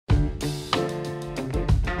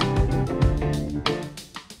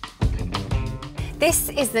This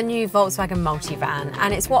is the new Volkswagen Multivan,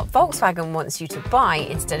 and it's what Volkswagen wants you to buy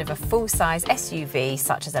instead of a full-size SUV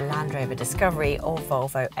such as a Land Rover Discovery or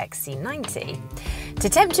Volvo XC90. To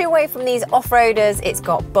tempt you away from these off-roaders, it's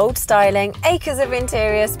got bold styling, acres of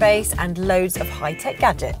interior space and loads of high-tech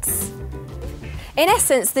gadgets. In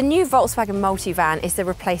essence, the new Volkswagen Multivan is the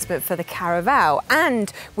replacement for the Caravelle,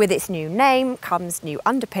 and with its new name comes new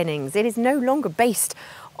underpinnings. It is no longer based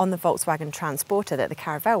on the Volkswagen Transporter that the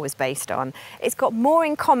Caravelle was based on. It's got more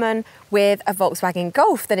in common with a Volkswagen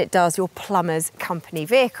Golf than it does your plumber's company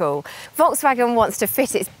vehicle. Volkswagen wants to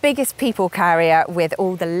fit its biggest people carrier with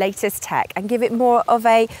all the latest tech and give it more of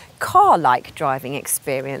a car-like driving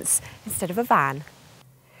experience instead of a van.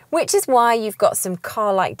 Which is why you've got some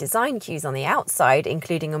car-like design cues on the outside,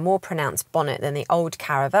 including a more pronounced bonnet than the old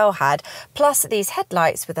Caravelle had, plus these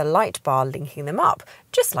headlights with a light bar linking them up,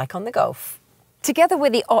 just like on the Golf. Together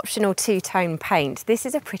with the optional two-tone paint, this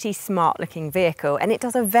is a pretty smart-looking vehicle, and it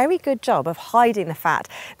does a very good job of hiding the fact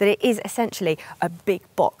that it is essentially a big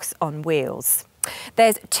box on wheels.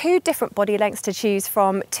 There's 2 different body lengths to choose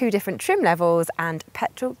from, 2 different trim levels, and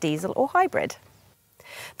petrol, diesel or hybrid.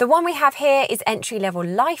 The one we have here is entry-level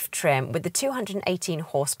Life trim with the 218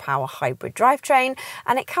 horsepower hybrid drivetrain,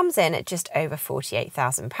 and it comes in at just over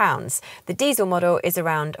 £48,000. The diesel model is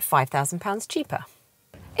around £5,000 cheaper.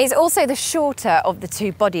 It's also the shorter of the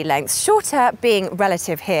 2 body lengths, shorter being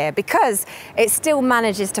relative here because it still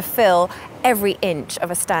manages to fill every inch of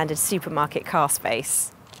a standard supermarket car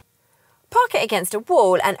space. Park it against a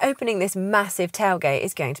wall and opening this massive tailgate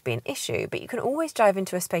is going to be an issue, but you can always drive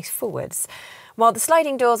into a space forwards, while the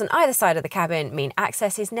sliding doors on either side of the cabin mean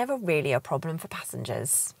access is never really a problem for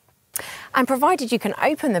passengers. And provided you can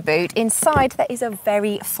open the boot, inside there is a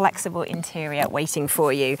very flexible interior waiting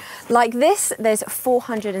for you. Like this, there's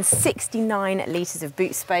 469 litres of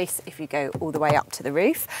boot space if you go all the way up to the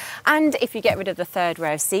roof. And if you get rid of the 3rd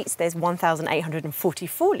row of seats, there's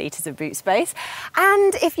 1,844 litres of boot space.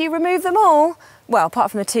 And if you remove them all, well,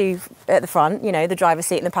 apart from the 2 at the front, you know, the driver's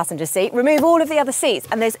seat and the passenger seat, remove all of the other seats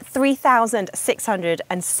and there's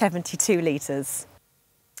 3,672 litres.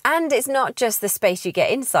 And it's not just the space you get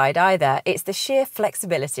inside either, it's the sheer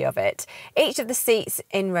flexibility of it. Each of the seats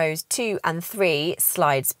in rows 2 and 3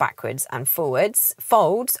 slides backwards and forwards,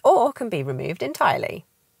 folds, or can be removed entirely.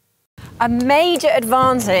 A major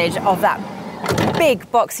advantage of that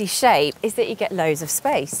big boxy shape is that you get loads of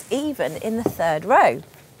space, even in the 3rd row.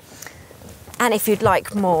 And if you'd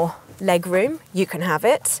like more leg room, you can have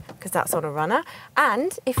it, because that's on a runner.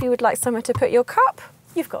 And if you would like somewhere to put your cup,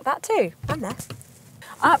 you've got that too, and there.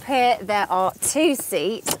 Up here, there are 2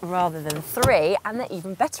 seats rather than 3, and they're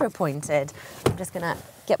even better appointed. I'm just gonna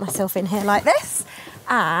get myself in here like this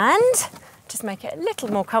and just make it a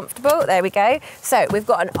little more comfortable. There we go. So we've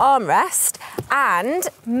got an armrest and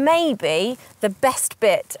maybe the best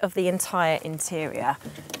bit of the entire interior.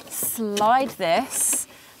 Slide this,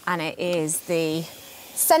 and it is the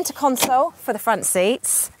center console for the front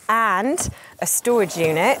seats and a storage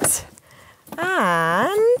unit.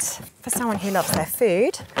 And for someone who loves their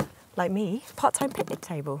food, like me, part-time picnic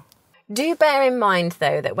table. Do bear in mind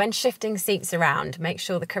though that when shifting seats around, make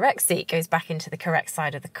sure the correct seat goes back into the correct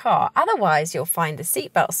side of the car. Otherwise, you'll find the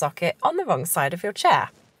seatbelt socket on the wrong side of your chair.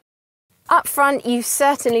 Up front, you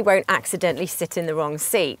certainly won't accidentally sit in the wrong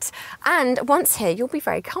seat. And once here, you'll be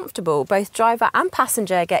very comfortable. Both driver and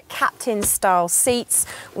passenger get captain-style seats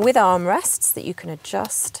with armrests that you can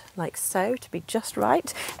adjust like so to be just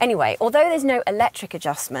right. Anyway, although there's no electric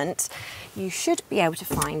adjustment, you should be able to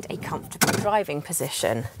find a comfortable driving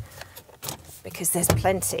position because there's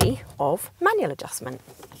plenty of manual adjustment.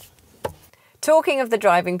 Talking of the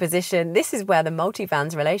driving position, this is where the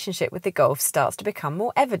Multivan's relationship with the Golf starts to become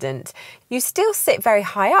more evident. You still sit very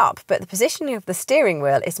high up, but the positioning of the steering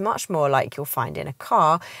wheel is much more like you'll find in a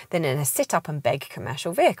car than in a sit-up and beg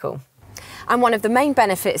commercial vehicle. And one of the main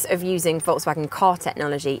benefits of using Volkswagen car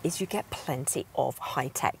technology is you get plenty of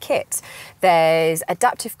high-tech kit. There's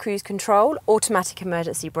adaptive cruise control, automatic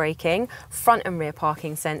emergency braking, front and rear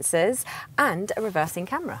parking sensors, and a reversing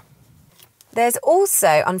camera. There's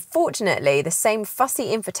also, unfortunately, the same fussy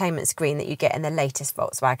infotainment screen that you get in the latest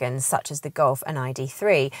Volkswagens, such as the Golf and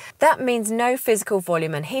ID3. That means no physical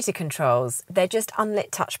volume and heater controls, they're just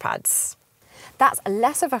unlit touchpads. That's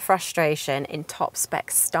less of a frustration in top spec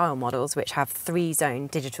style models, which have 3-zone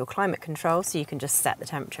digital climate control, so you can just set the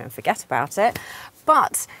temperature and forget about it.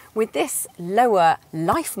 But with this lower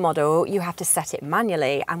Life model, you have to set it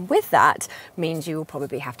manually, and with that means you will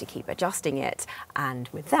probably have to keep adjusting it, and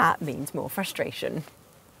with that means more frustration.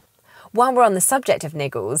 While we're on the subject of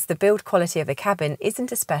niggles, the build quality of the cabin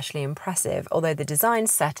isn't especially impressive, although the design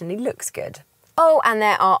certainly looks good. Oh, and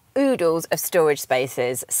there are oodles of storage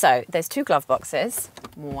spaces. So there's 2 glove boxes,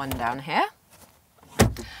 one down here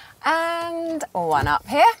and one up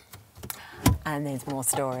here. And there's more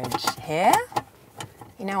storage here.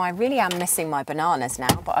 You know, I really am missing my bananas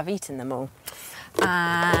now, but I've eaten them all.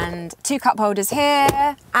 And 2 cup holders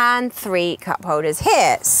here and 3 cup holders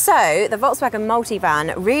here. So the Volkswagen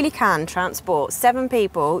Multivan really can transport 7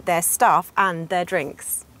 people, their stuff and their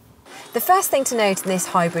drinks. The first thing to note in this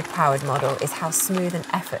hybrid powered model is how smooth and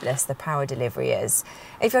effortless the power delivery is.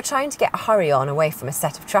 If you're trying to get a hurry on away from a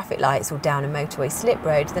set of traffic lights or down a motorway slip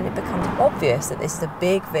road, then it becomes obvious that this is a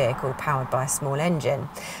big vehicle powered by a small engine.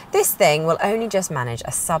 This thing will only just manage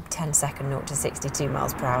a sub 10-second 0 to 62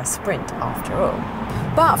 miles per hour sprint after all.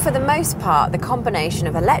 But for the most part, the combination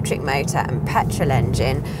of electric motor and petrol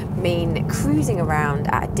engine mean cruising around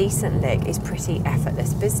at a decent lick is pretty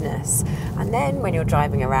effortless business. And then when you're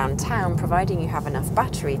driving around town, providing you have enough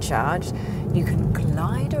battery charge, you can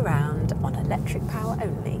glide around on electric power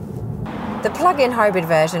only. The plug-in hybrid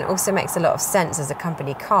version also makes a lot of sense as a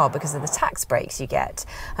company car because of the tax breaks you get,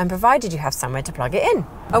 and provided you have somewhere to plug it in.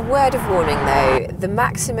 A word of warning though, the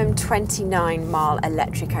maximum 29-mile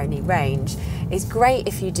electric-only range is great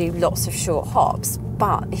if you do lots of short hops,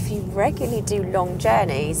 but if you regularly do long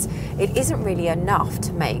journeys, it isn't really enough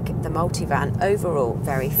to make the Multivan overall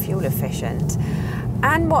very fuel efficient.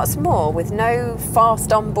 And what's more, with no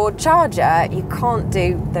fast onboard charger, you can't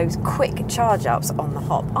do those quick charge-ups on the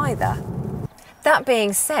hop either. That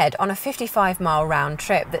being said, on a 55-mile round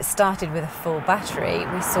trip that started with a full battery,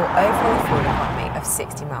 we saw overall fuel economy of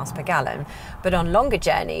 60 miles per gallon. But on longer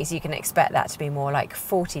journeys, you can expect that to be more like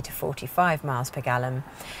 40 to 45 miles per gallon.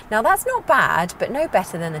 Now that's not bad, but no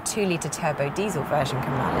better than a 2-litre turbo diesel version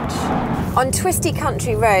can manage. On twisty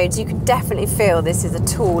country roads, you can definitely feel this is a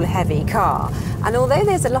tall, heavy car. And although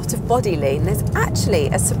there's a lot of body lean, there's actually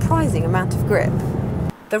a surprising amount of grip.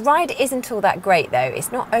 The ride isn't all that great though.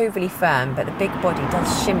 It's not overly firm, but the big body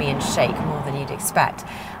does shimmy and shake more than you'd expect.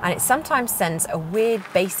 And it sometimes sends a weird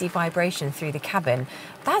bassy vibration through the cabin.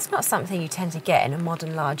 That's not something you tend to get in a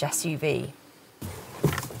modern large SUV.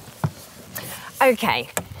 Okay,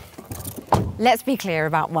 let's be clear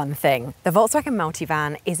about one thing. The Volkswagen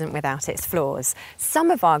Multivan isn't without its flaws.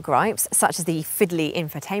 Some of our gripes, such as the fiddly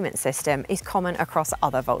infotainment system, is common across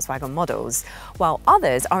other Volkswagen models, while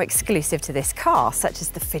others are exclusive to this car, such as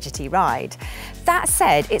the fidgety ride. That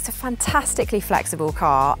said, it's a fantastically flexible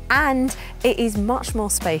car and it is much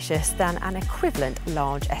more spacious than an equivalent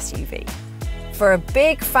large SUV. For a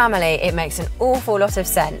big family, it makes an awful lot of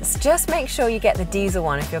sense. Just make sure you get the diesel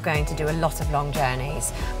one if you're going to do a lot of long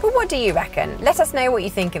journeys. But what do you reckon? Let us know what you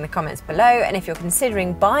think in the comments below, and if you're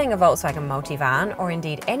considering buying a Volkswagen Multivan or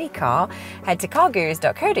indeed any car, head to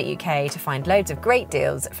cargurus.co.uk to find loads of great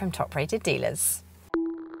deals from top-rated dealers.